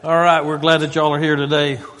All right, we're glad that y'all are here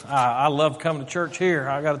today. I love coming to church here.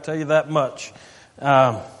 I got to tell you that much.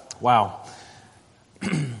 Wow.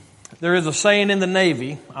 There is a saying in the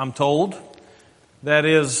Navy, I'm told, that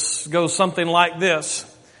goes something like this.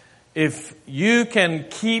 If you can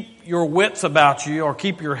keep your wits about you or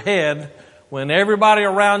keep your head when everybody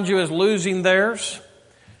around you is losing theirs,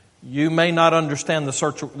 you may not understand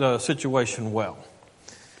the situation well.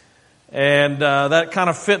 And that kind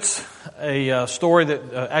of fits a story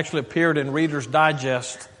that actually appeared in Reader's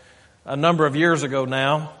Digest a number of years ago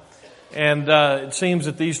now. And it seems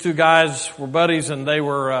that these two guys were buddies, and they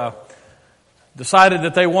were decided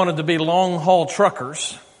that they wanted to be long-haul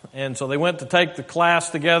truckers. And so they went to take the class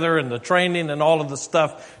together and the training and all of the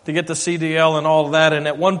stuff to get the CDL and all of that. And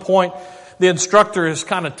at one point, the instructor is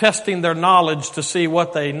kind of testing their knowledge to see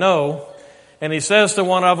what they know. And he says to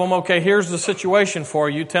one of them, okay, here's the situation for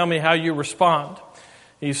you. Tell me how you respond.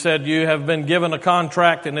 He said, you have been given a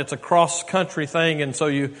contract and it's a cross-country thing. And so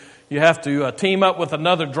you have to team up with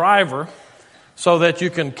another driver so that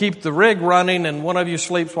you can keep the rig running, and one of you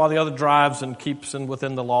sleeps while the other drives and keeps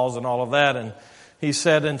within the laws and all of that. And he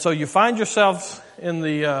said, and so you find yourself in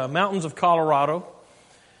the mountains of Colorado.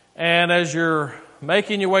 And as you're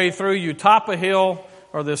making your way through, you top a hill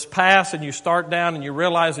or this pass, and you start down and you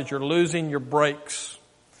realize that you're losing your brakes.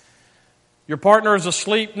 Your partner is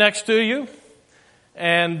asleep next to you,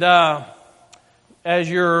 and as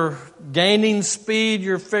you're gaining speed,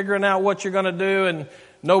 you're figuring out what you're going to do, and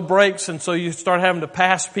no brakes, and so you start having to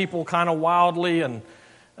pass people kind of wildly, and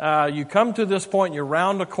you come to this point, you're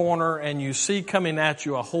round a corner, and you see coming at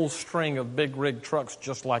you a whole string of big rig trucks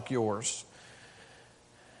just like yours.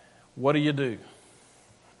 What do?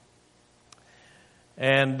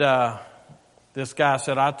 And this guy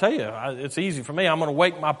said, I'll tell you, it's easy for me. I'm going to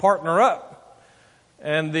wake my partner up.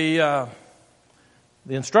 And the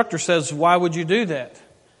instructor says, why would you do that?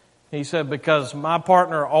 He said, because my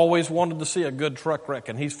partner always wanted to see a good truck wreck,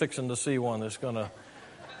 and he's fixing to see one that's going to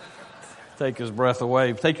take his breath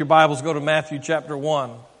away. Take your Bibles, go to Matthew chapter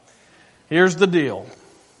 1. Here's the deal.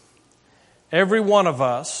 Every one of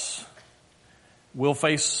us will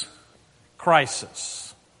face crisis.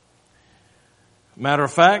 Matter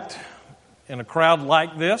of fact, in a crowd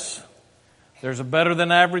like this, there's a better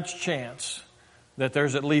than average chance that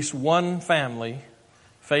there's at least one family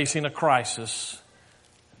facing a crisis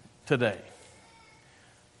today.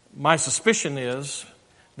 My suspicion is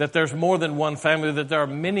that there's more than one family, that there are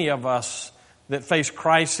many of us that face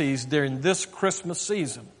crises during this Christmas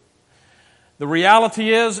season. The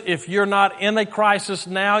reality is, if you're not in a crisis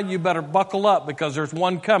now, you better buckle up, because there's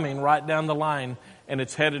one coming right down the line, and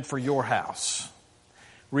it's headed for your house.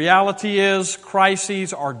 Reality is,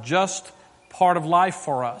 crises are just part of life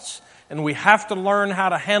for us. And we have to learn how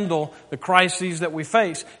to handle the crises that we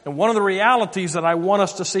face. And one of the realities that I want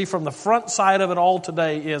us to see from the front side of it all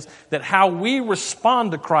today is that how we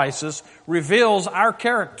respond to crisis reveals our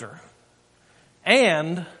character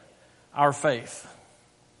and our faith.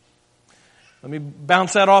 Let me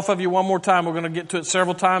bounce that off of you one more time. We're going to get to it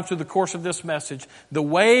several times through the course of this message. The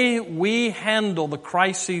way we handle the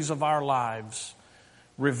crises of our lives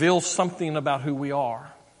reveals something about who we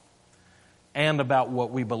are and about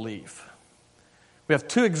what we believe. We have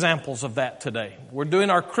two examples of that today. We're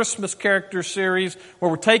doing our Christmas character series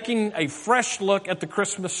where we're taking a fresh look at the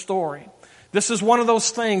Christmas story. This is one of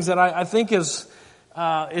those things that I think is,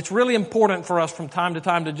 it's really important for us from time to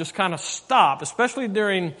time to just kind of stop, especially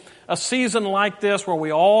during a season like this where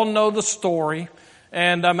we all know the story.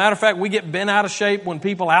 And matter of fact, we get bent out of shape when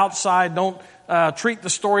people outside don't treat the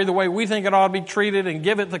story the way we think it ought to be treated and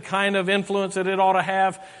give it the kind of influence that it ought to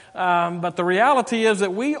have. But the reality is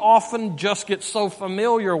that we often just get so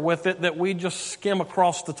familiar with it that we just skim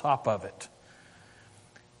across the top of it.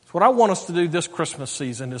 So what I want us to do this Christmas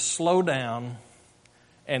season is slow down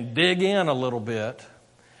and dig in a little bit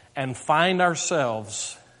and find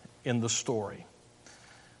ourselves in the story.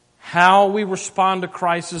 How we respond to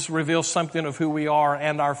crisis reveals something of who we are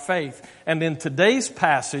and our faith. And in today's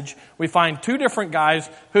passage, we find two different guys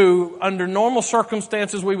who, under normal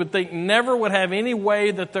circumstances, we would think never would have any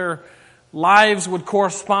way that their lives would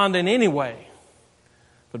correspond in any way.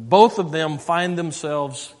 But both of them find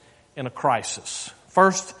themselves in a crisis.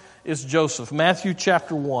 First is Joseph. Matthew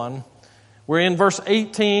chapter 1. We're in verse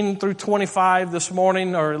 18 through 25 this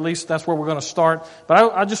morning, or at least that's where we're going to start.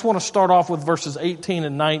 But I just want to start off with verses 18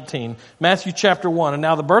 and 19. Matthew chapter 1. And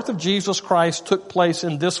now the birth of Jesus Christ took place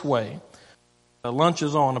in this way. Lunch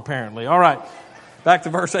is on, apparently. All right, back to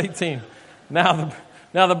verse 18. Now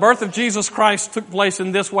the birth of Jesus Christ took place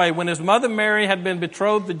in this way. When his mother Mary had been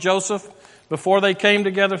betrothed to Joseph before they came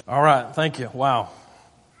together. All right, thank you. Wow.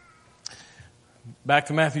 Back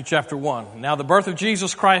to Matthew chapter 1. Now the birth of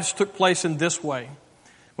Jesus Christ took place in this way.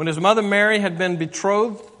 When his mother Mary had been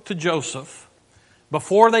betrothed to Joseph,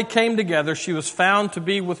 before they came together, she was found to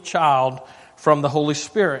be with child from the Holy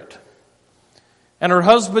Spirit. And her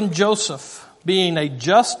husband Joseph, being a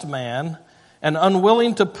just man and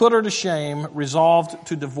unwilling to put her to shame, resolved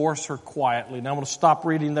to divorce her quietly. Now I'm going to stop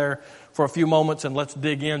reading there for a few moments and let's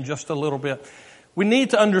dig in just a little bit. We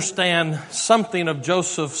need to understand something of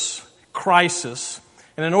Joseph's crisis.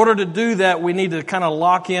 And in order to do that, we need to kind of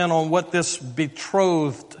lock in on what this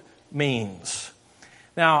betrothed means.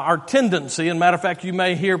 Now, our tendency, and matter of fact, you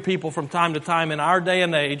may hear people from time to time in our day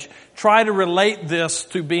and age try to relate this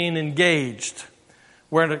to being engaged,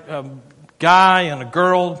 where a guy and a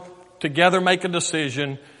girl together make a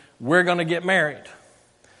decision, we're going to get married.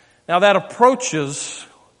 Now, that approaches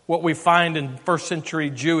what we find in first century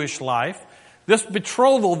Jewish life. This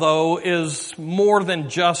betrothal, though, is more than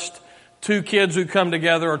just two kids who come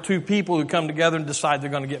together or two people who come together and decide they're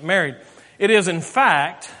going to get married. It is, in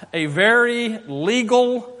fact, a very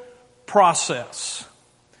legal process.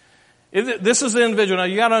 This is the individual. Now,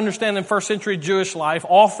 you got to understand in first century Jewish life,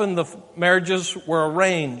 often the marriages were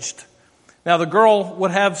arranged. Now, the girl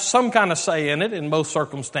would have some kind of say in it in most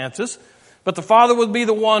circumstances, but the father would be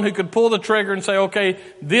the one who could pull the trigger and say, okay,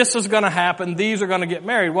 this is going to happen. These are going to get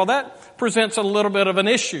married. Well, that presents a little bit of an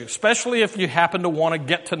issue, especially if you happen to want to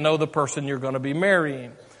get to know the person you're going to be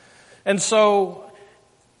marrying. And so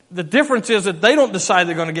the difference is that they don't decide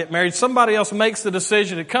they're going to get married. Somebody else makes the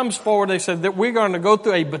decision. It comes forward. They said that we're going to go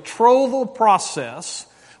through a betrothal process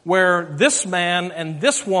where this man and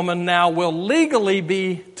this woman now will legally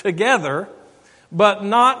be together, but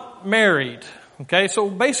not married. Okay, so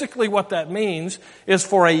basically what that means is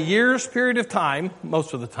for a year's period of time,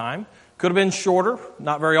 most of the time, could have been shorter,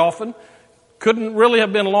 not very often, couldn't really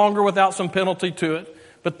have been longer without some penalty to it,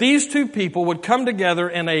 but these two people would come together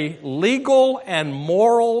in a legal and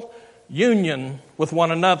moral union with one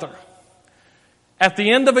another. At the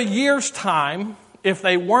end of a year's time, if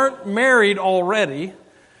they weren't married already,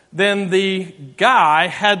 then the guy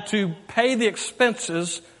had to pay the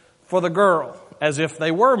expenses for the girl as if they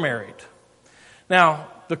were married. Now,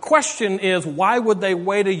 the question is, why would they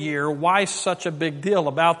wait a year? Why such a big deal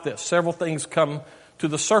about this? Several things come to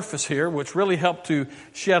the surface here, which really help to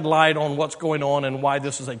shed light on what's going on and why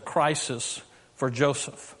this is a crisis for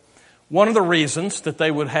Joseph. One of the reasons that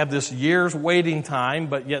they would have this year's waiting time,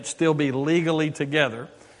 but yet still be legally together,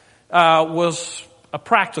 was a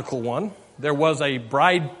practical one. There was a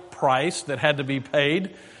bride price that had to be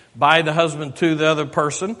paid by the husband to the other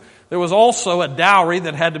person. There was also a dowry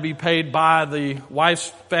that had to be paid by the wife's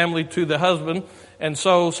family to the husband. And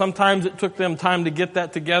so sometimes it took them time to get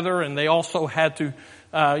that together, and they also had to,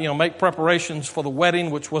 make preparations for the wedding,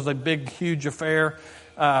 which was a big, huge affair,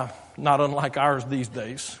 not unlike ours these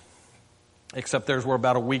days, except theirs were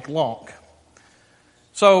about a week long.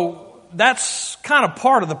 So that's kind of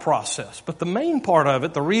part of the process. But the main part of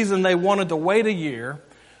it, the reason they wanted to wait a year,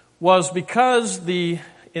 was because the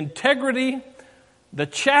integrity, the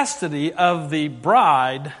chastity of the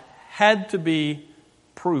bride had to be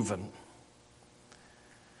proven.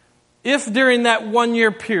 If during that 1 year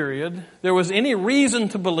period there was any reason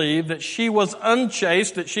to believe that she was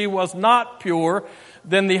unchaste, that she was not pure,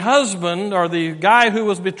 then the husband or the guy who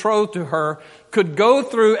was betrothed to her could go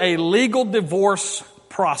through a legal divorce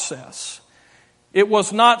process. It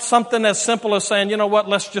was not something as simple as saying, you know what,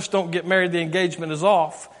 let's just don't get married, the engagement is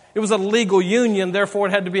off. It was a legal union, therefore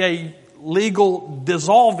it had to be a legal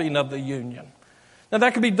dissolving of the union. Now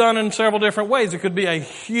that could be done in several different ways. It could be a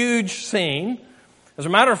huge scene. As a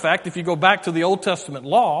matter of fact, if you go back to the Old Testament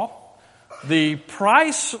law, the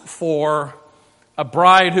price for a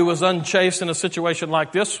bride who was unchaste in a situation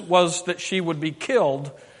like this was that she would be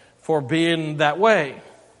killed for being that way.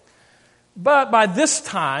 But by this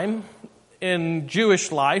time in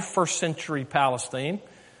Jewish life, first century Palestine,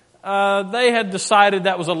 they had decided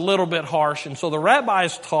that was a little bit harsh. And so the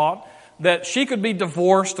rabbis taught that she could be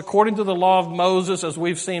divorced according to the law of Moses, as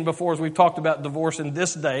we've seen before, as we've talked about divorce in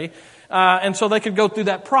this day. And so they could go through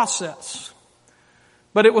that process.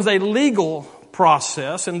 But it was a legal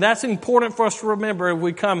process, and that's important for us to remember as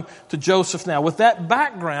we come to Joseph now. With that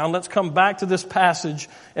background, let's come back to this passage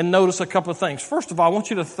and notice a couple of things. First of all, I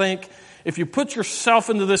want you to think, if you put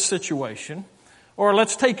yourself into this situation, or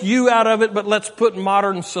let's take you out of it, but let's put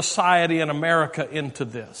modern society in America into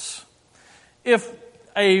this. If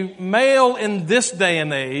a male in this day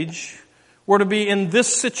and age were to be in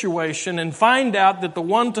this situation and find out that the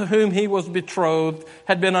one to whom he was betrothed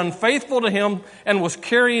had been unfaithful to him and was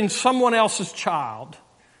carrying someone else's child,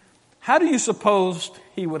 how do you suppose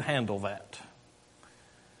he would handle that?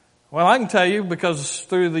 Well, I can tell you because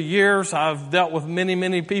through the years I've dealt with many,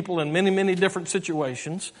 many people in many, many different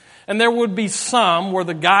situations. And there would be some where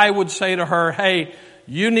the guy would say to her, hey,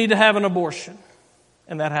 you need to have an abortion.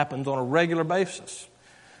 And that happens on a regular basis.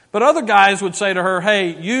 But other guys would say to her,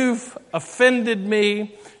 hey, you've offended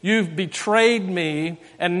me, you've betrayed me,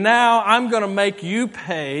 and now I'm going to make you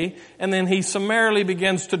pay. And then he summarily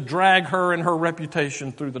begins to drag her and her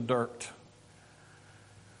reputation through the dirt.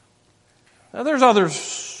 Now there's other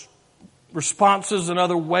responses and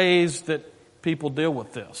other ways that people deal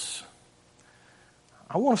with this.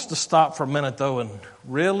 I want us to stop for a minute, though, and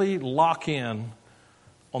really lock in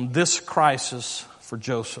on this crisis for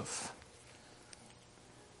Joseph.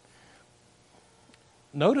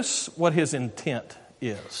 Notice what his intent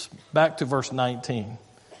is. Back to verse 19.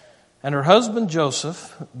 And her husband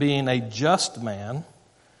Joseph, being a just man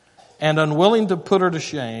and unwilling to put her to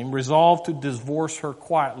shame, resolved to divorce her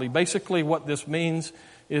quietly. Basically, what this means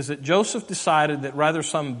is that Joseph decided that rather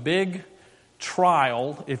some big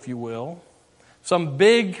trial, if you will, some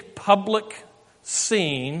big public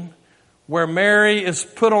scene where Mary is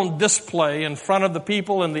put on display in front of the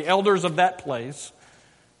people and the elders of that place,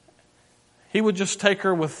 he would just take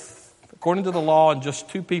her with, according to the law, and just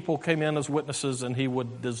two people came in as witnesses, and he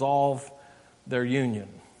would dissolve their union.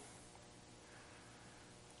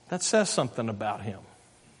 That says something about him.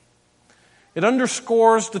 It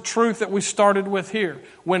underscores the truth that we started with here.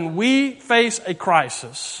 When we face a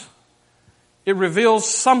crisis, it reveals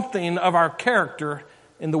something of our character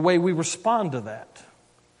in the way we respond to that.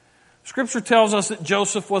 Scripture tells us that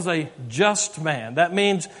Joseph was a just man. That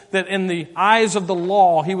means that in the eyes of the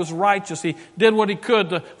law, he was righteous. He did what he could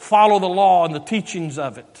to follow the law and the teachings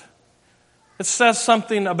of it. It says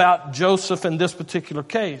something about Joseph in this particular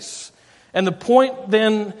case. And the point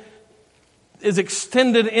then is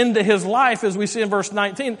extended into his life, as we see in verse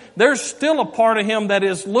 19. There's still a part of him that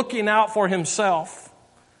is looking out for himself.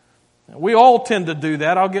 We all tend to do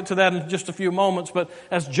that. I'll get to that in just a few moments. But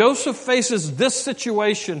as Joseph faces this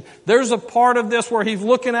situation, there's a part of this where he's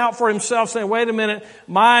looking out for himself, saying, wait a minute,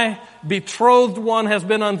 my betrothed one has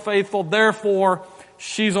been unfaithful, therefore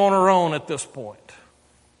she's on her own at this point.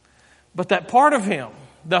 But that part of him,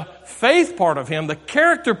 the faith part of him, the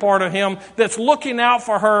character part of him that's looking out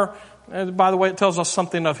for her, and by the way, it tells us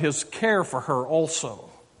something of his care for her also.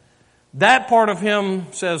 That part of him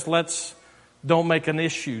says, don't make an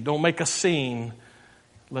issue. Don't make a scene.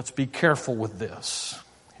 Let's be careful with this.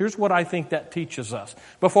 Here's what I think that teaches us.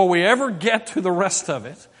 Before we ever get to the rest of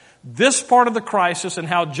it, this part of the crisis and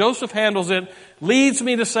how Joseph handles it leads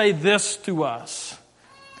me to say this to us.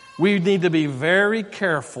 We need to be very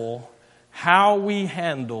careful how we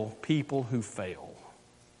handle people who fail.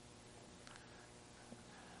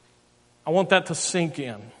 I want that to sink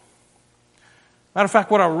in. Matter of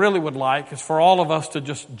fact, what I really would like is for all of us to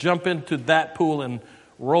just jump into that pool and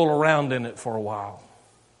roll around in it for a while.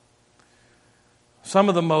 Some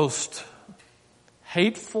of the most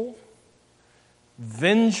hateful,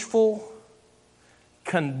 vengeful,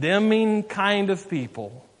 condemning kind of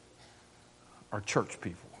people are church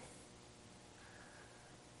people.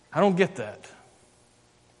 I don't get that.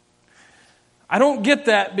 I don't get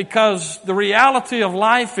that because the reality of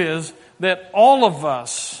life is that all of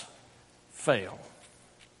us fail.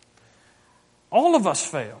 All of us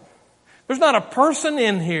fail. There's not a person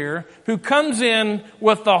in here who comes in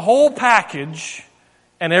with the whole package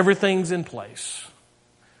and everything's in place.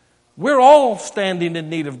 We're all standing in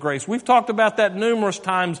need of grace. We've talked about that numerous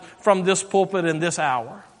times from this pulpit in this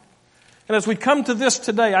hour. And as we come to this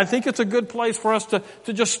today, I think it's a good place for us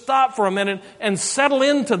to just stop for a minute and settle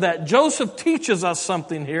into that. Joseph teaches us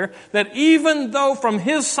something here, that even though from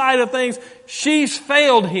his side of things she's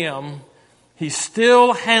failed him, he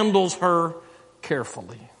still handles her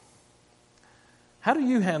carefully. How do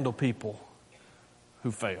you handle people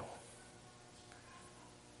who fail?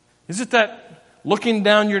 Is it that looking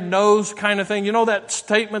down your nose kind of thing? You know that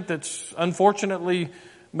statement that's unfortunately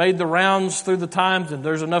made the rounds through the times, and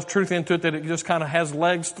there's enough truth into it that it just kind of has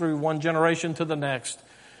legs through one generation to the next.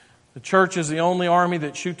 The church is the only army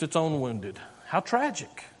that shoots its own wounded. How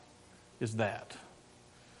tragic is that?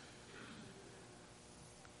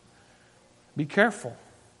 Be careful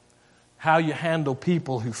how you handle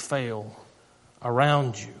people who fail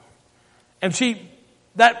around you. And see,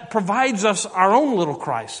 that provides us our own little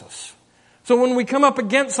crisis. So when we come up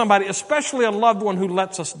against somebody, especially a loved one who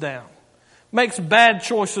lets us down, makes bad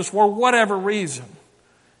choices for whatever reason,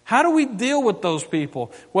 how do we deal with those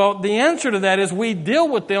people? Well, the answer to that is we deal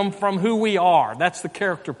with them from who we are. That's the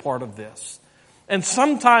character part of this. And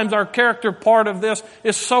sometimes our character part of this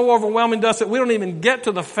is so overwhelming to us that we don't even get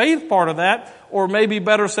to the faith part of that, or maybe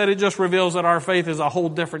better said, it just reveals that our faith is a whole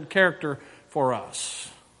different character for us.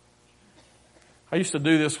 I used to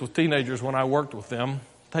do this with teenagers when I worked with them.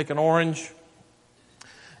 Take an orange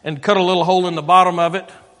and cut a little hole in the bottom of it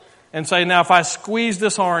and say, now if I squeeze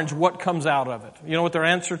this orange, what comes out of it? You know what their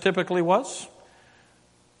answer typically was?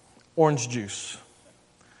 Orange juice.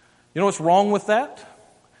 You know what's wrong with that?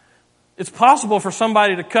 It's possible for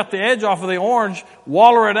somebody to cut the edge off of the orange,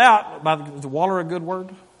 waller it out. Is waller a good word?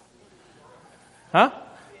 Huh?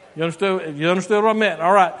 You understood what I meant?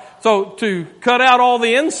 All right. So to cut out all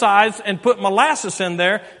the insides and put molasses in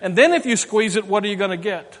there, and then if you squeeze it, what are you going to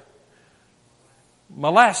get?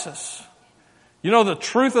 Molasses. You know, the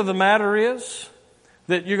truth of the matter is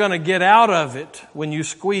that you're going to get out of it when you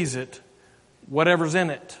squeeze it, whatever's in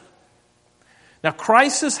it. Now,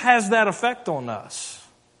 crisis has that effect on us.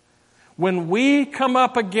 When we come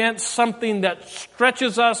up against something that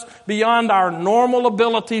stretches us beyond our normal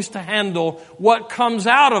abilities to handle, what comes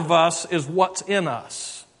out of us is what's in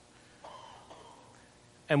us.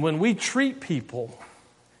 And when we treat people,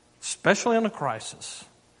 especially in a crisis,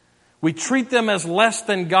 we treat them as less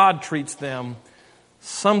than God treats them,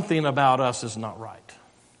 something about us is not right.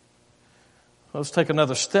 Let's take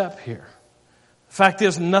another step here. The fact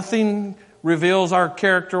is, nothing reveals our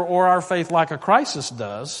character or our faith like a crisis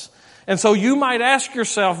does. And so you might ask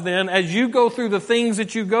yourself then, as you go through the things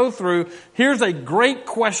that you go through, here's a great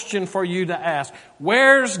question for you to ask.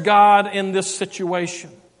 Where's God in this situation?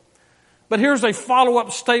 But here's a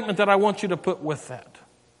follow-up statement that I want you to put with that.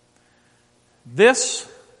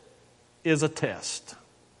 This is a test.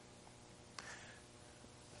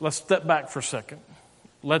 Let's step back for a second.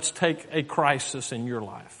 Let's take a crisis in your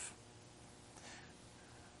life.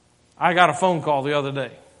 I got a phone call the other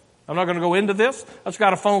day. I'm not going to go into this. I just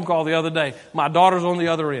got a phone call the other day. My daughter's on the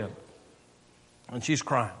other end, and she's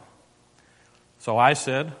crying. So I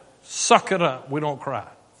said, suck it up. We don't cry.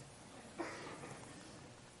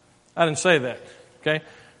 I didn't say that, okay?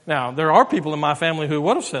 Now, there are people in my family who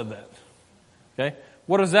would have said that, okay?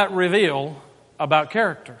 What does that reveal about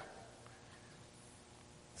character?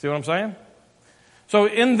 See what I'm saying? So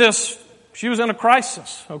in this, she was in a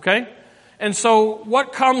crisis, okay? And so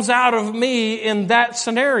what comes out of me in that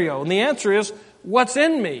scenario? And the answer is, what's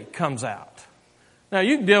in me comes out. Now,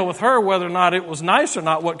 you can deal with her whether or not it was nice or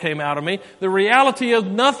not what came out of me. The reality is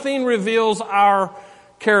nothing reveals our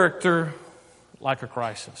character like a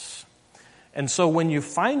crisis. And so when you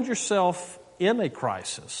find yourself in a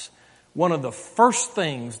crisis, one of the first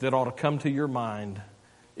things that ought to come to your mind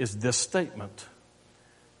is this statement.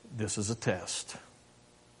 This is a test.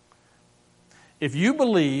 If you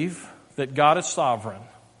believe that God is sovereign,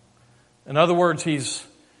 in other words, He's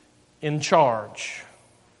in charge,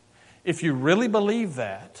 if you really believe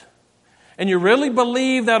that, and you really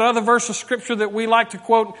believe that other verse of Scripture that we like to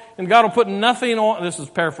quote, and God will put nothing on, this is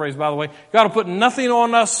paraphrased by the way, God will put nothing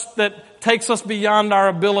on us that takes us beyond our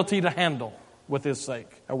ability to handle with His sake,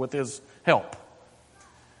 or with His help.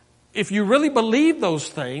 If you really believe those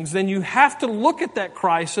things, then you have to look at that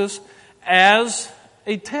crisis as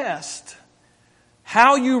a test.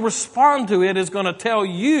 How you respond to it is going to tell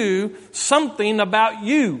you something about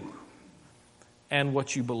you and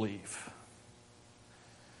what you believe.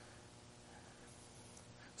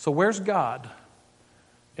 So where's God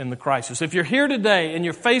in the crisis? If you're here today and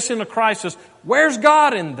you're facing a crisis, where's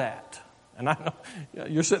God in that? And I know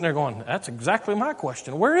you're sitting there going, that's exactly my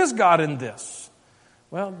question. Where is God in this?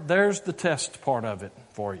 Well, there's the test part of it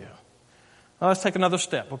for you. Now let's take another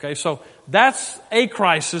step, okay? So that's a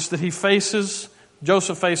crisis that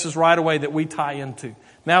Joseph faces right away that we tie into.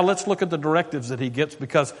 Now let's look at the directives that he gets,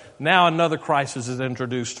 because now another crisis is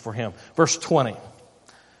introduced for him. Verse 20.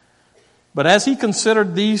 But as he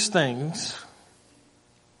considered these things,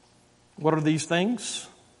 what are these things?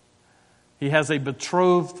 He has a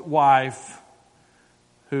betrothed wife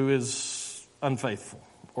who is unfaithful,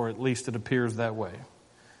 or at least it appears that way.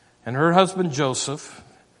 And her husband Joseph,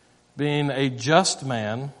 being a just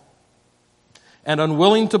man and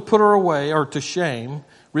unwilling to put her away or to shame,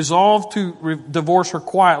 resolved to divorce her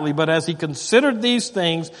quietly. But as he considered these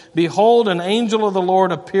things, behold, an angel of the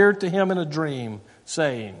Lord appeared to him in a dream,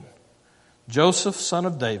 saying, Joseph, son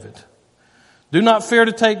of David, do not fear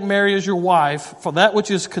to take Mary as your wife, for that which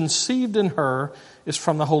is conceived in her is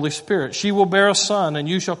from the Holy Spirit. She will bear a son, and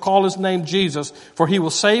you shall call his name Jesus, for he will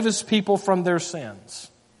save his people from their sins.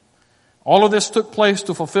 All of this took place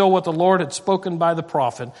to fulfill what the Lord had spoken by the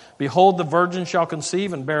prophet. Behold, the virgin shall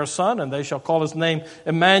conceive and bear a son, and they shall call his name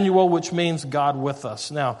Emmanuel, which means God with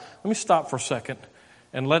us. Now, let me stop for a second,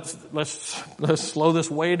 and let's slow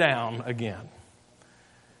this way down again.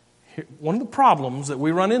 One of the problems that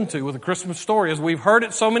we run into with the Christmas story is we've heard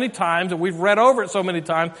it so many times and we've read over it so many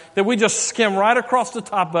times that we just skim right across the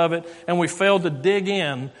top of it and we fail to dig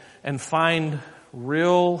in and find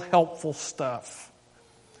real helpful stuff.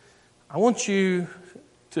 I want you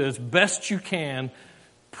to, as best you can,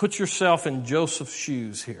 put yourself in Joseph's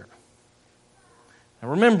shoes here. Now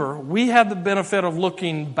remember, we have the benefit of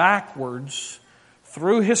looking backwards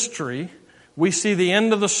through history. We see the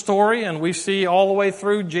end of the story and we see all the way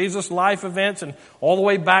through Jesus' life events and all the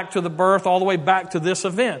way back to the birth, all the way back to this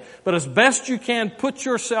event. But as best you can, put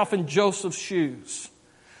yourself in Joseph's shoes.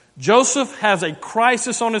 Joseph has a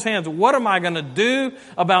crisis on his hands. What am I going to do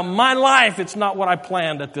about my life? It's not what I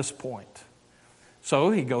planned at this point.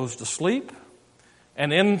 So he goes to sleep.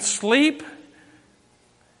 And in sleep,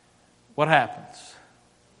 what happens?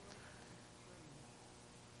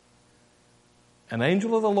 An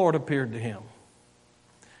angel of the Lord appeared to him.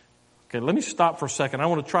 Okay, let me stop for a second. I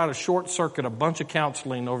want to try to short circuit a bunch of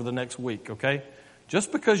counseling over the next week, okay?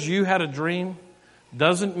 Just because you had a dream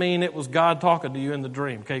doesn't mean it was God talking to you in the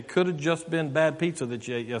dream, okay? It could have just been bad pizza that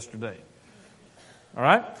you ate yesterday. All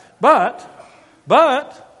right? But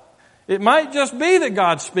it might just be that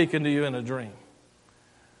God's speaking to you in a dream.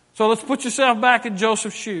 So let's put yourself back in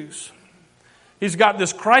Joseph's shoes. He's got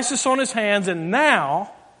this crisis on his hands, and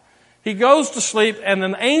now he goes to sleep, and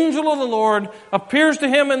an angel of the Lord appears to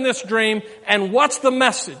him in this dream. And what's the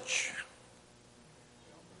message?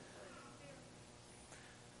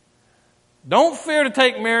 Don't fear to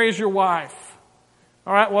take Mary as your wife.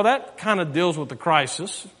 All right, well, that kind of deals with the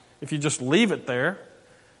crisis if you just leave it there.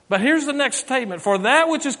 But here's the next statement. For that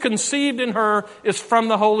which is conceived in her is from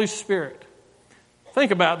the Holy Spirit. Think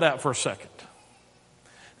about that for a second.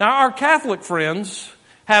 Now, our Catholic friends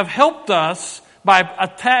have helped us by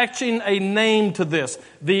attaching a name to this.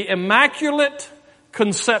 The Immaculate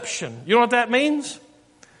Conception. You know what that means?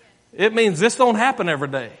 It means this don't happen every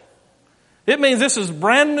day. It means this is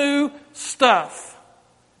brand new stuff.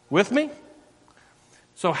 With me?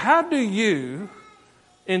 So how do you,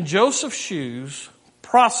 in Joseph's shoes,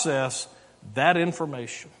 process that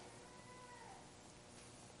information?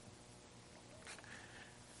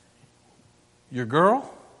 Your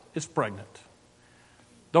girl is pregnant.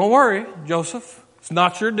 Don't worry, Joseph. It's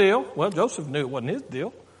not your deal. Well, Joseph knew it wasn't his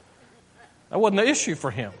deal. That wasn't the issue for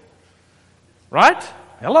him. Right?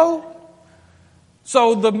 Hello?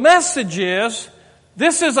 So the message is,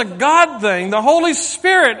 this is a God thing. The Holy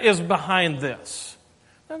Spirit is behind this.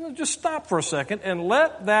 Now, just stop for a second and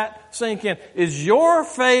let that sink in. Is your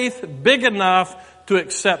faith big enough to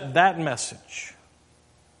accept that message?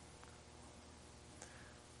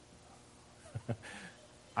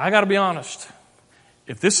 I got to be honest.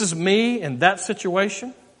 If this is me in that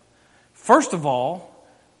situation, first of all,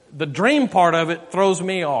 the dream part of it throws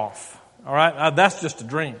me off. All right? That's just a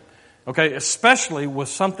dream. Okay? Especially with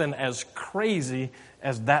something as crazy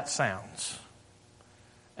as that sounds.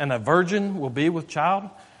 And a virgin will be with child?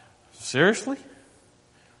 Seriously?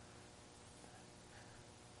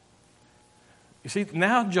 You see,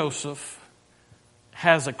 now Joseph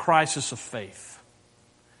has a crisis of faith.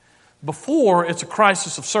 Before, it's a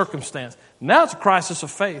crisis of circumstance. Now it's a crisis of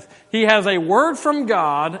faith. He has a word from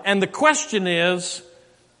God, and the question is,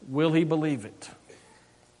 will he believe it?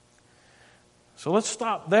 So let's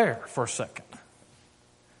stop there for a second.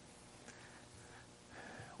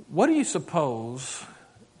 What do you suppose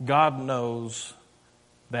God knows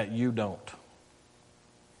that you don't?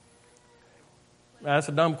 That's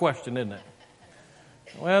a dumb question, isn't it?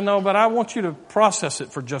 Well, no, but I want you to process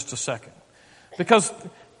it for just a second. Because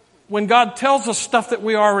when God tells us stuff that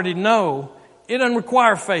we already know, it doesn't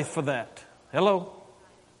require faith for that. Hello?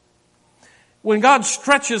 When God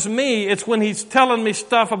stretches me, it's when He's telling me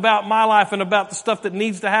stuff about my life and about the stuff that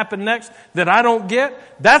needs to happen next that I don't get.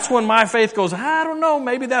 That's when my faith goes, I don't know,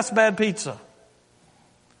 maybe that's bad pizza.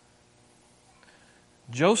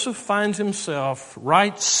 Joseph finds himself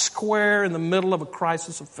right square in the middle of a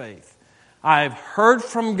crisis of faith. I've heard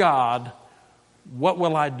from God. What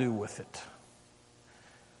will I do with it?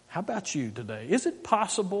 How about you today? Is it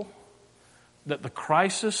possible that the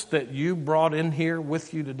crisis that you brought in here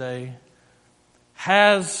with you today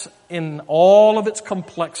has, in all of its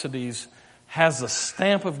complexities, has the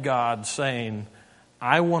stamp of God saying,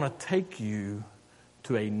 I want to take you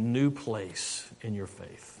to a new place in your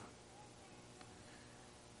faith?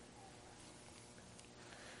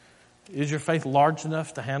 Is your faith large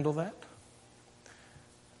enough to handle that?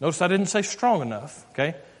 Notice I didn't say strong enough,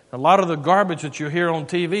 okay? A lot of the garbage that you hear on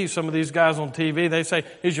TV, some of these guys on TV, they say,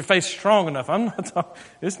 is your faith strong enough?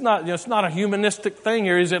 It's not a humanistic thing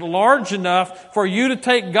here. Is it large enough for you to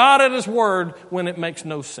take God at His word when it makes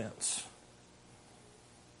no sense?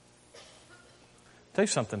 Tell you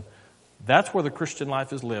something. That's where the Christian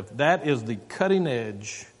life is lived. That is the cutting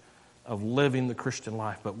edge of living the Christian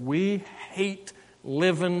life. But we hate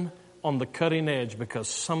living on the cutting edge because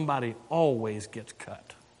somebody always gets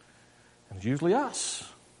cut. And it's usually us.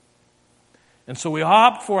 And so we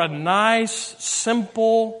opt for a nice,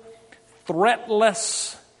 simple,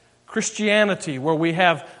 threatless Christianity where we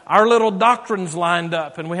have our little doctrines lined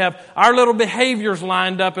up and we have our little behaviors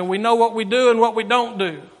lined up and we know what we do and what we don't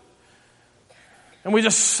do. And we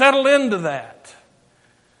just settle into that.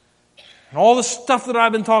 And all the stuff that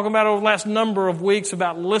I've been talking about over the last number of weeks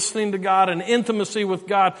about listening to God and intimacy with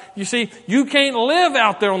God. You see, you can't live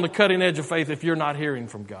out there on the cutting edge of faith if you're not hearing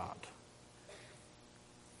from God.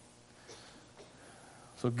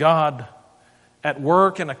 So God at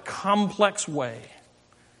work in a complex way.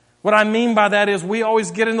 What I mean by that is we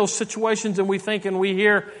always get in those situations and we think and we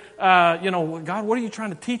hear, God, what are you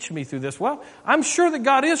trying to teach me through this? Well, I'm sure that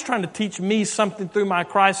God is trying to teach me something through my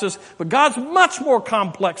crisis, but God's much more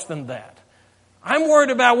complex than that. I'm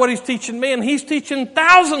worried about what He's teaching me, and He's teaching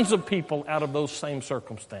thousands of people out of those same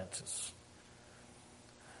circumstances.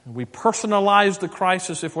 We personalize the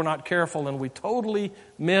crisis if we're not careful, and we totally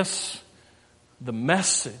miss the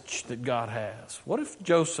message that God has. What if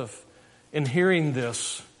Joseph, in hearing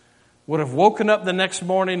this, would have woken up the next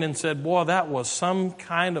morning and said, boy, that was some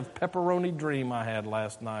kind of pepperoni dream I had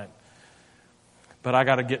last night. But I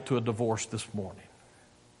got to get to a divorce this morning.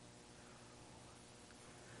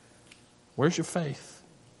 Where's your faith?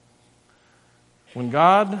 When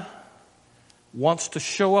God wants to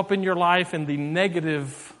show up in your life in the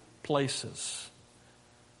negative places,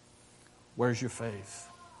 where's your faith?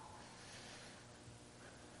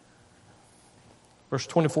 Verse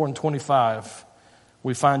 24 and 25.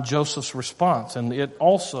 We find Joseph's response, and it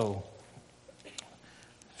also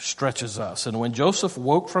stretches us. And when Joseph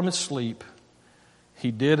woke from his sleep, he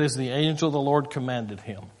did as the angel of the Lord commanded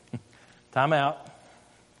him. Time out.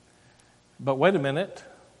 But wait a minute.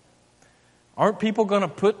 Aren't people going to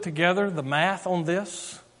put together the math on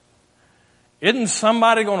this? Isn't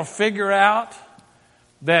somebody going to figure out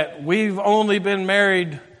that we've only been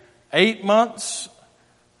married 8 months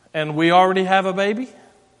and we already have a baby?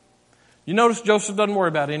 You notice Joseph doesn't worry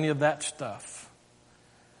about any of that stuff.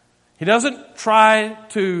 He doesn't try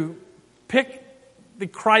to pick the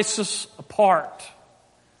crisis apart.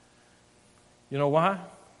 You know why?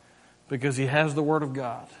 Because he has the Word of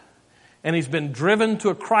God. And he's been driven to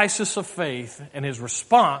a crisis of faith, and his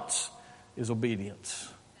response is obedience.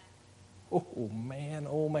 Oh man,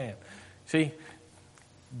 oh man. See,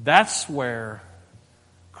 that's where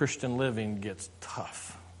Christian living gets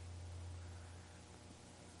tough.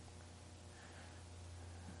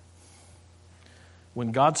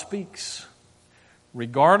 When God speaks,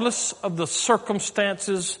 regardless of the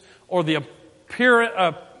circumstances or the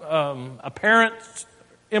apparent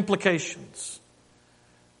implications,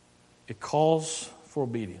 it calls for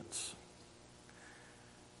obedience.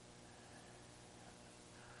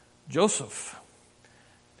 Joseph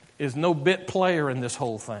is no bit player in this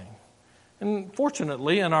whole thing. And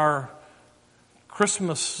fortunately, in our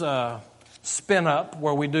Christmas spin-up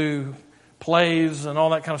where we do plays and all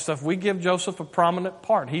that kind of stuff, we give Joseph a prominent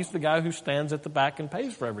part. He's the guy who stands at the back and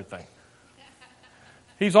pays for everything.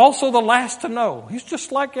 He's also the last to know. He's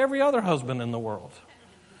just like every other husband in the world.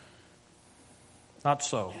 Not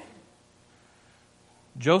so.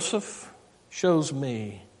 Joseph shows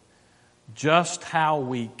me just how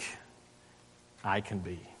weak I can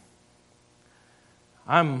be.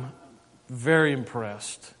 I'm very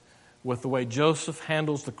impressed with the way Joseph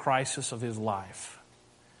handles the crisis of his life.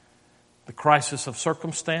 The crisis of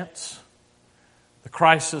circumstance, the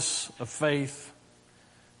crisis of faith,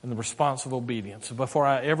 and the response of obedience. Before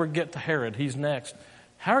I ever get to Herod, he's next.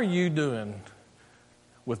 How are you doing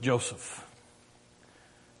with Joseph?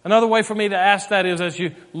 Another way for me to ask that is as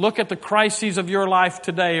you look at the crises of your life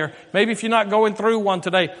today, or maybe if you're not going through one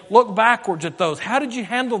today, look backwards at those. How did you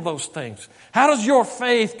handle those things? How does your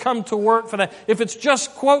faith come to work for that? If it's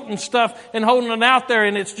just quoting stuff and holding it out there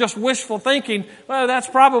and it's just wishful thinking, well, that's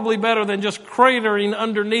probably better than just cratering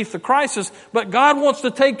underneath the crisis. But God wants to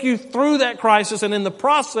take you through that crisis and in the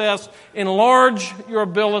process enlarge your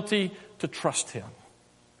ability to trust Him.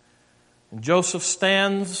 And Joseph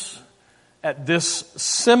stands at this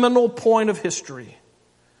seminal point of history,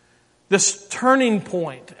 this turning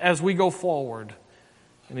point as we go forward.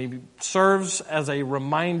 And he serves as a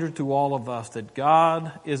reminder to all of us that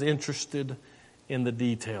God is interested in the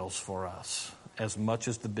details for us as much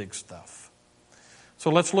as the big stuff. So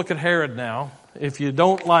let's look at Herod now. If you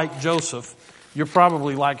don't like Joseph, you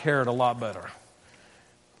probably like Herod a lot better.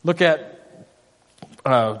 Look at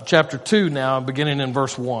chapter 2 now, beginning in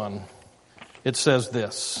verse 1. it says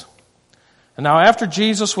this. And now after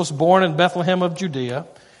Jesus was born in Bethlehem of Judea,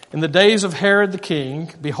 in the days of Herod the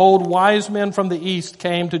king, behold, wise men from the east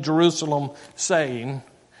came to Jerusalem, saying,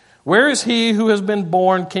 Where is he who has been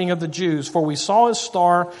born King of the Jews? For we saw his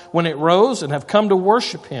star when it rose and have come to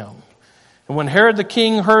worship him. And when Herod the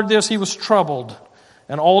king heard this, he was troubled,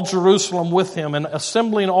 and all Jerusalem with him. And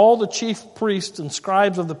assembling all the chief priests and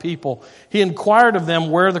scribes of the people, he inquired of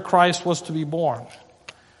them where the Christ was to be born.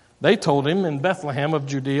 They told him, In Bethlehem of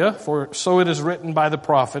Judea, for so it is written by the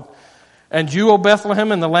prophet, And you, O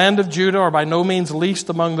Bethlehem, in the land of Judah, are by no means least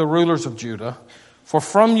among the rulers of Judah. For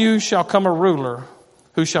from you shall come a ruler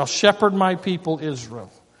who shall shepherd my people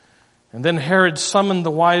Israel. And then Herod summoned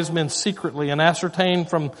the wise men secretly and ascertained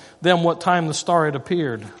from them what time the star had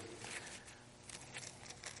appeared.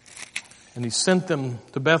 And he sent them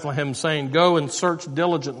to Bethlehem, saying, Go and search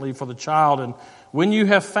diligently for the child, and when you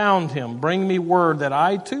have found him, bring me word that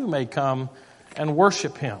I too may come and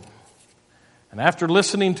worship him. And after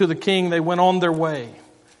listening to the king, they went on their way.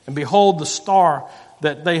 And behold, the star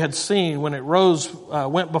that they had seen when it rose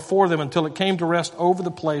went before them until it came to rest over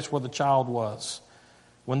the place where the child was.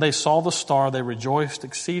 When they saw the star, they rejoiced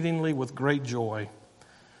exceedingly with great joy.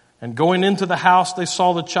 And going into the house, they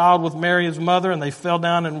saw the child with Mary his mother, and they fell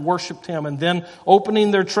down and worshipped him. And then,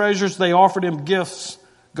 opening their treasures, they offered him gifts,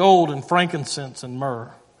 gold and frankincense and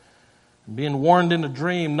myrrh. And being warned in a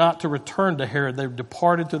dream not to return to Herod, they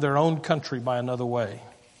departed to their own country by another way.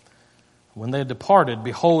 When they had departed,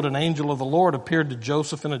 behold, an angel of the Lord appeared to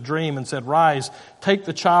Joseph in a dream and said, Rise, take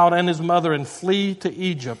the child and his mother and flee to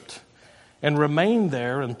Egypt, and remain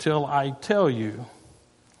there until I tell you.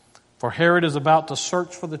 For Herod is about to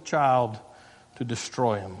search for the child to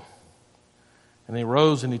destroy him. And he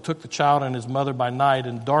rose and he took the child and his mother by night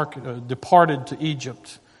and departed to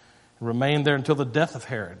Egypt, and remained there until the death of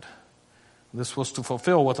Herod. This was to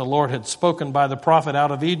fulfill what the Lord had spoken by the prophet,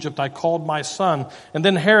 Out of Egypt I called my son. And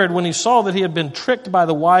then Herod, when he saw that he had been tricked by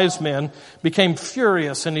the wise men, became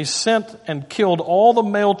furious, and he sent and killed all the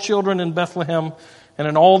male children in Bethlehem and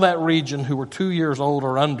in all that region who were 2 years old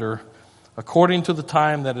or under, according to the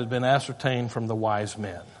time that had been ascertained from the wise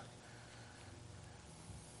men.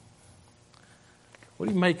 What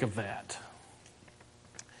do you make of that?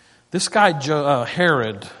 This guy,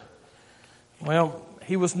 Herod, well,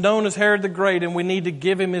 he was known as Herod the Great, and we need to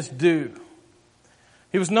give him his due.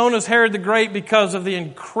 He was known as Herod the Great because of the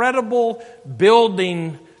incredible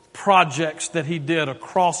building projects that he did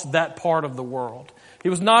across that part of the world. He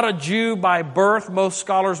was not a Jew by birth, most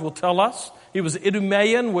scholars will tell us. He was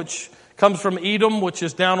Idumean, which comes from Edom, which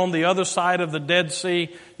is down on the other side of the Dead Sea.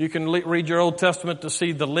 You can read your Old Testament to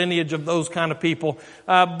see the lineage of those kind of people.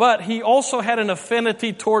 But he also had an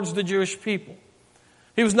affinity towards the Jewish people.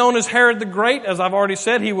 He was known as Herod the Great. As I've already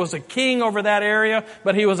said, he was a king over that area,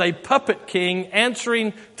 but he was a puppet king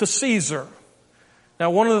answering to Caesar.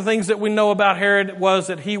 Now, one of the things that we know about Herod was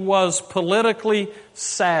that he was politically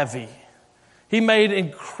savvy. He made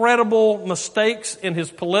incredible mistakes in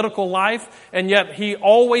his political life, and yet he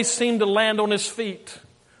always seemed to land on his feet.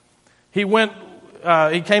 He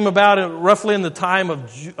came about roughly in the time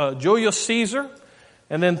of Julius Caesar,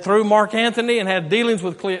 and then through Mark Antony, and had dealings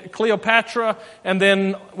with Cleopatra. And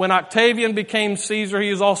then when Octavian became Caesar,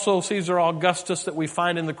 he was also Caesar Augustus that we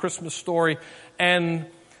find in the Christmas story. And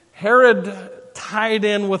Herod tied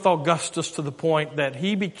in with Augustus to the point that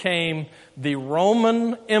he became the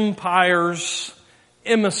Roman Empire's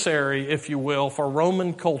emissary, if you will, for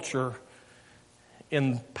Roman culture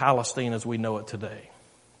in Palestine as we know it today.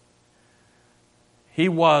 He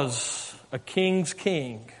was a king's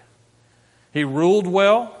king. He ruled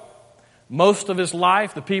well. Most of his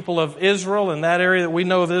life, the people of Israel, in that area that we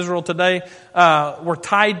know of Israel today, were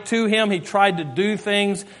tied to him. He tried to do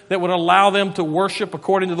things that would allow them to worship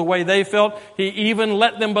according to the way they felt. He even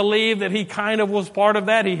let them believe that he kind of was part of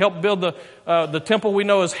that. He helped build the temple we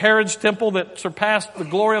know as Herod's temple that surpassed the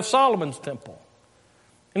glory of Solomon's temple.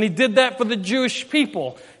 And he did that for the Jewish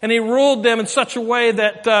people. And he ruled them in such a way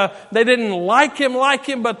that they didn't like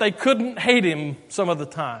him, but they couldn't hate him some of the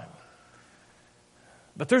time.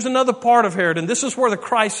 But there's another part of Herod, and this is where the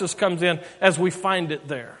crisis comes in as we find it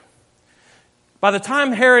there. By the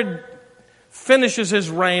time Herod finishes his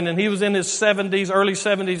reign, and he was in his 70s, early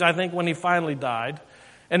 70s, I think, when he finally died.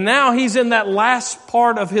 And now he's in that last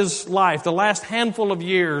part of his life, the last handful of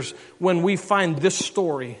years, when we find this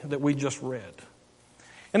story that we just read.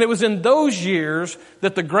 And it was in those years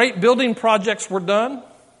that the great building projects were done.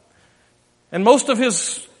 And most of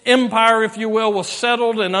his empire, if you will, was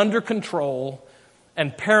settled and under control.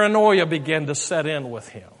 And paranoia began to set in with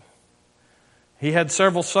him. He had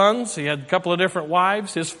several sons. He had a couple of different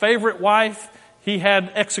wives. His favorite wife he had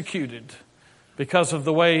executed. because of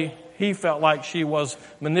the way he felt like she was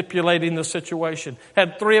manipulating the situation.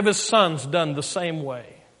 Had 3 of his sons done the same way.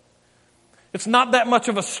 It's not that much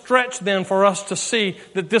of a stretch then for us to see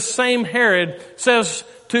that this same Herod says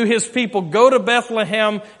to his people, go to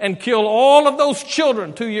Bethlehem and kill all of those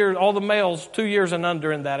children, all the males 2 years and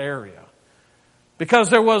under in that area. Because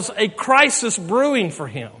there was a crisis brewing for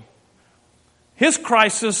him. His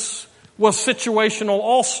crisis was situational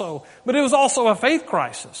also, but it was also a faith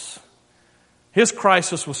crisis. His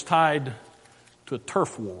crisis was tied to a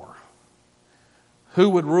turf war. Who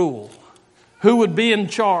would rule? Who would be in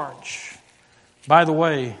charge? By the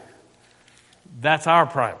way, that's our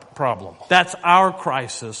problem. That's our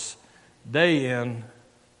crisis, day in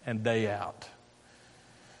and day out.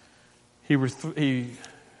 He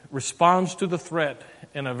responds to the threat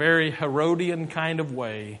in a very Herodian kind of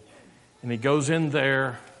way, and he goes in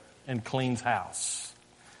there and cleans house.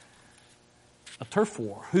 A turf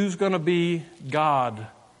war. Who's going to be God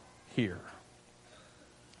here?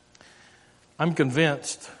 I'm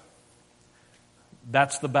convinced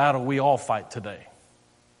that's the battle we all fight today.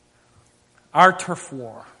 Our turf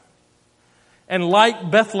war. And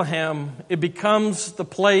like Bethlehem, it becomes the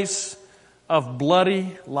place of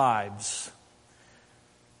bloody lives.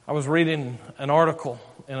 I was reading an article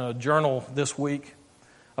in a journal this week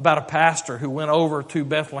about a pastor who went over to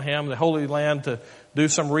Bethlehem, the Holy Land, to do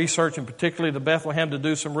some research, and particularly to Bethlehem to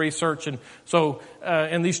do some research. And so,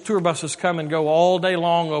 and these tour buses come and go all day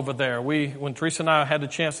long over there. When Teresa and I had the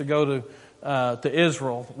chance to go to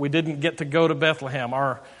Israel, we didn't get to go to Bethlehem.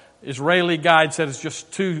 Our Israeli guide said it's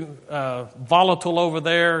just too volatile over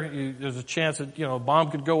there. There's a chance that a bomb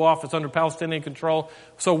could go off. It's under Palestinian control.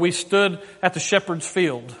 So we stood at the shepherd's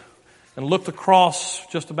field and looked across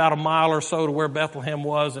just about a mile or so to where Bethlehem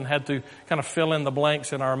was and had to kind of fill in the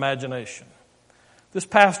blanks in our imagination. This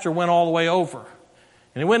pastor went all the way over.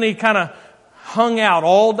 And when he kind of hung out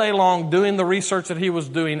all day long doing the research that he was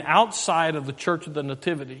doing outside of the Church of the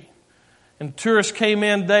Nativity. And tourists came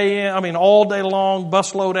in all day long,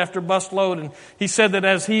 busload after busload. And he said that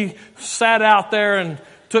as he sat out there and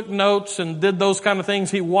took notes and did those kind of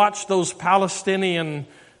things, he watched those Palestinian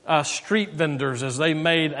street vendors as they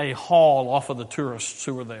made a haul off of the tourists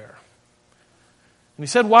who were there. And he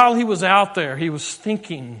said while he was out there, he was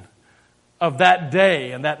thinking of that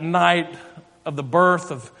day and that night of the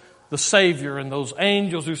birth of the Savior and those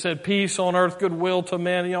angels who said, peace on earth, goodwill to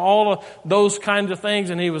men, all of those kinds of things.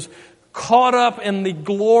 And he was caught up in the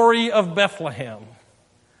glory of Bethlehem.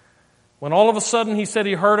 When all of a sudden he said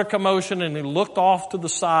he heard a commotion and he looked off to the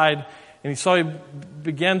side and he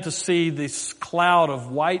began to see this cloud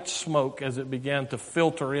of white smoke as it began to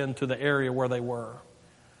filter into the area where they were.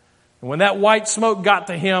 And when that white smoke got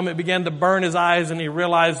to him, it began to burn his eyes and he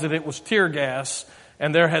realized that it was tear gas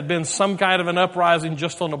and there had been some kind of an uprising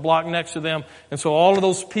just on the block next to them. And so all of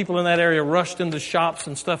those people in that area rushed into shops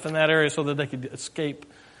and stuff in that area so that they could escape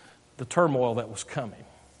the turmoil that was coming.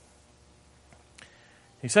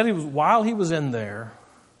 He said while he was in there,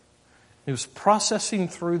 he was processing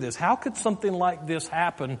through this. How could something like this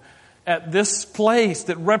happen at this place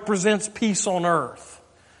that represents peace on earth?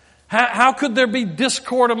 How could there be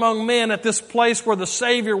discord among men at this place where the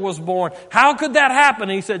Savior was born? How could that happen?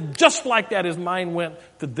 He said, just like that, his mind went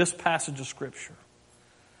to this passage of Scripture.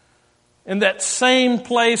 In that same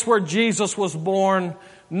place where Jesus was born,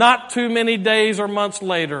 not too many days or months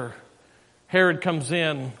later, Herod comes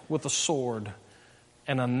in with a sword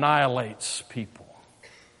and annihilates people.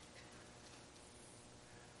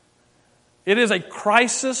 It is a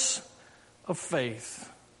crisis of faith.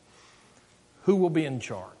 Who will be in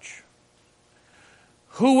charge?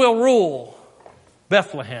 Who will rule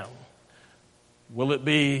Bethlehem? Will it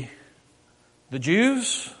be the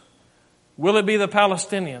Jews? Will it be the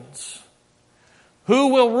Palestinians? Who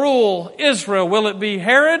will rule Israel? Will it be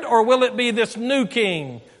Herod or will it be this new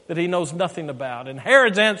king that he knows nothing about? And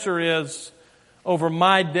Herod's answer is, over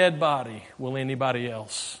my dead body will anybody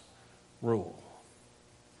else rule?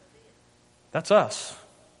 That's us.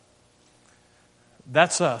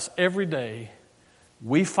 That's us. Every day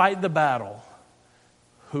we fight the battle.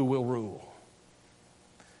 Who will rule?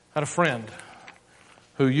 I had a friend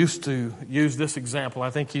who used to use this example. I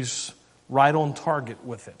think he's right on target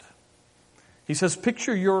with it. He says,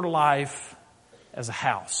 picture your life as a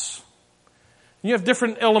house. You have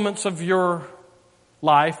different elements of your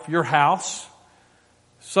life, your house.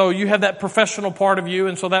 So you have that professional part of you,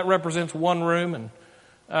 and so that represents one room. And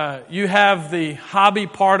you have the hobby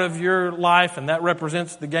part of your life, and that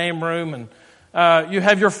represents the game room. And you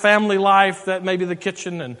have your family life, that may be the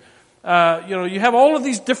kitchen. And you have all of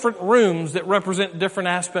these different rooms that represent different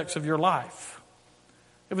aspects of your life.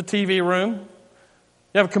 You have a TV room.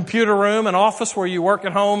 You have a computer room, an office where you work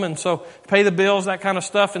at home, and so pay the bills, that kind of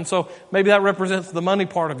stuff. And so maybe that represents the money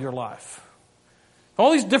part of your life.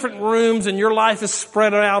 All these different rooms, and your life is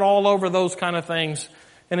spread out all over those kind of things.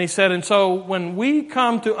 And he said, and so when we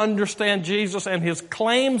come to understand Jesus and His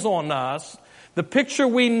claims on us, the picture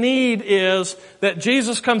we need is that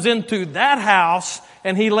Jesus comes into that house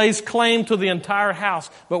and He lays claim to the entire house.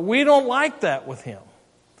 But we don't like that with Him.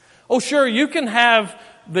 Oh, sure, you can have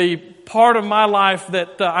the part of my life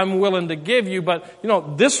that I'm willing to give you, but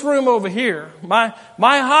this room over here, my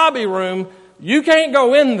hobby room, you can't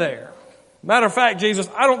go in there. Matter of fact, Jesus,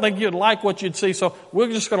 I don't think you'd like what you'd see, so we're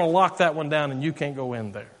just going to lock that one down and you can't go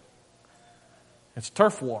in there. It's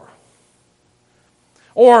turf war.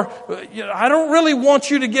 Or, I don't really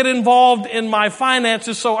want you to get involved in my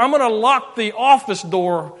finances, so I'm going to lock the office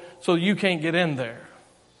door so you can't get in there.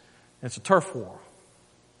 It's a turf war.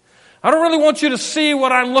 I don't really want you to see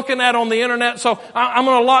what I'm looking at on the internet, so I'm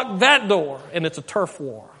going to lock that door, and it's a turf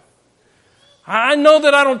war. I know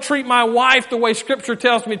that I don't treat my wife the way Scripture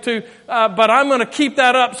tells me to, but I'm going to keep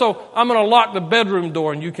that up, so I'm going to lock the bedroom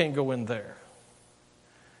door, and you can't go in there.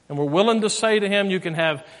 And we're willing to say to Him, you can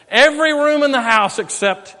have every room in the house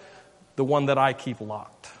except the one that I keep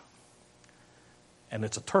locked. And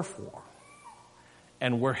it's a turf war.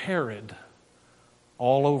 And we're Herod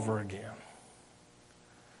all over again.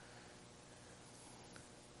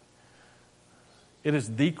 It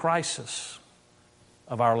is the crisis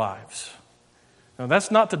of our lives. Now,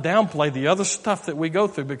 that's not to downplay the other stuff that we go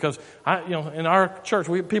through, because in our church,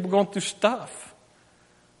 we have people going through stuff.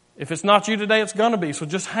 If it's not you today, it's going to be. So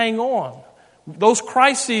just hang on. Those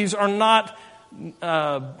crises are not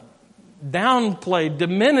downplayed,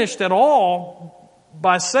 diminished at all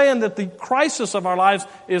by saying that the crisis of our lives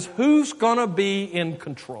is who's going to be in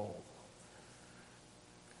control.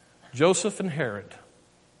 Joseph and Herod.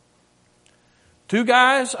 Two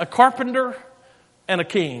guys, a carpenter and a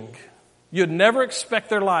king. You'd never expect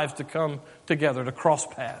their lives to come together, to cross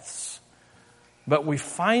paths. But we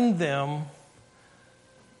find them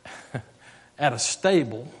at a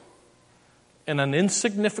stable in an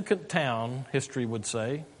insignificant town, history would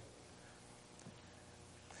say.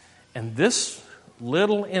 And this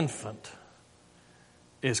little infant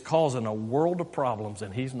is causing a world of problems,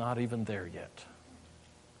 and he's not even there yet.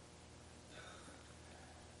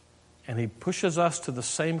 And he pushes us to the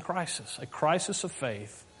same crisis, a crisis of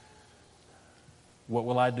faith. What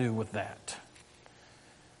will I do with that?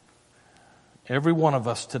 Every one of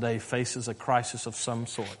us today faces a crisis of some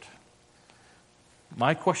sort.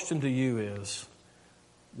 My question to you is,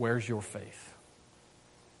 where's your faith?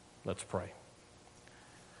 Let's pray.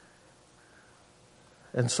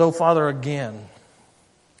 And so, Father, again,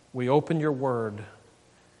 we open your word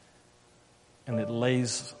and it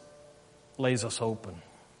lays us open.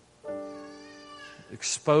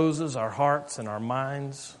 Exposes our hearts and our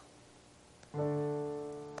minds.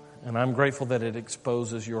 And I'm grateful that it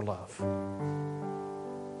exposes your love.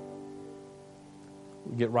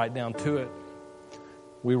 We get right down to it.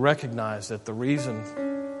 We recognize that the reason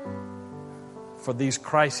for these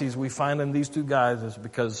crises we find in these two guys is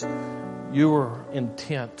because you were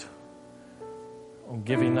intent on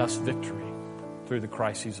giving us victory through the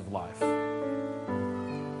crises of life.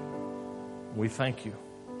 We thank you.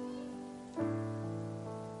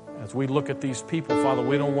 As we look at these people, Father,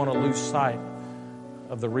 we don't want to lose sight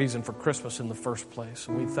of the reason for Christmas in the first place.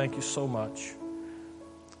 And we thank you so much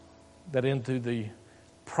that into the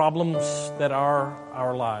problems that are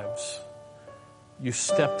our lives, you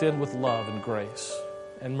stepped in with love and grace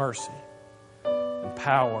and mercy and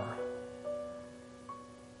power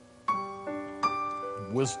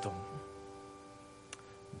and wisdom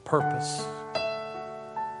and purpose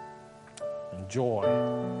and joy.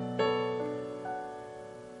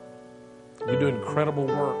 You do incredible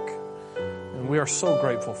work, and we are so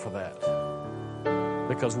grateful for that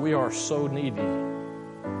because we are so needy.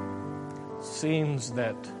 It seems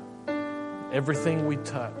that everything we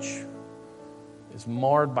touch is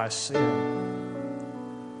marred by sin.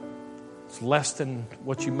 It's less than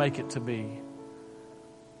what you make it to be.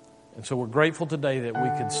 And so we're grateful today that we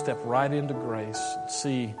can step right into grace and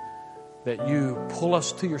see that you pull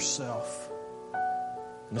us to yourself,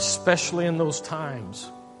 and especially in those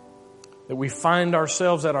times that we find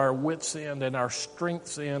ourselves at our wits' end and our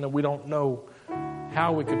strength's end, and we don't know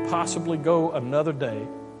how we could possibly go another day.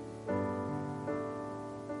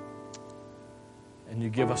 And you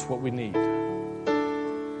give us what we need.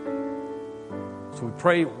 So we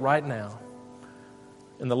pray right now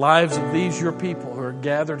in the lives of these your people who are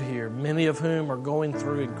gathered here, many of whom are going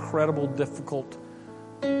through incredible, difficult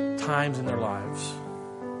times in their lives.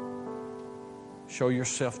 Show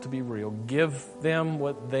yourself to be real. Give them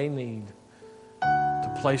what they need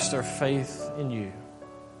to place their faith in you.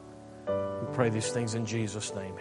 We pray these things in Jesus' name.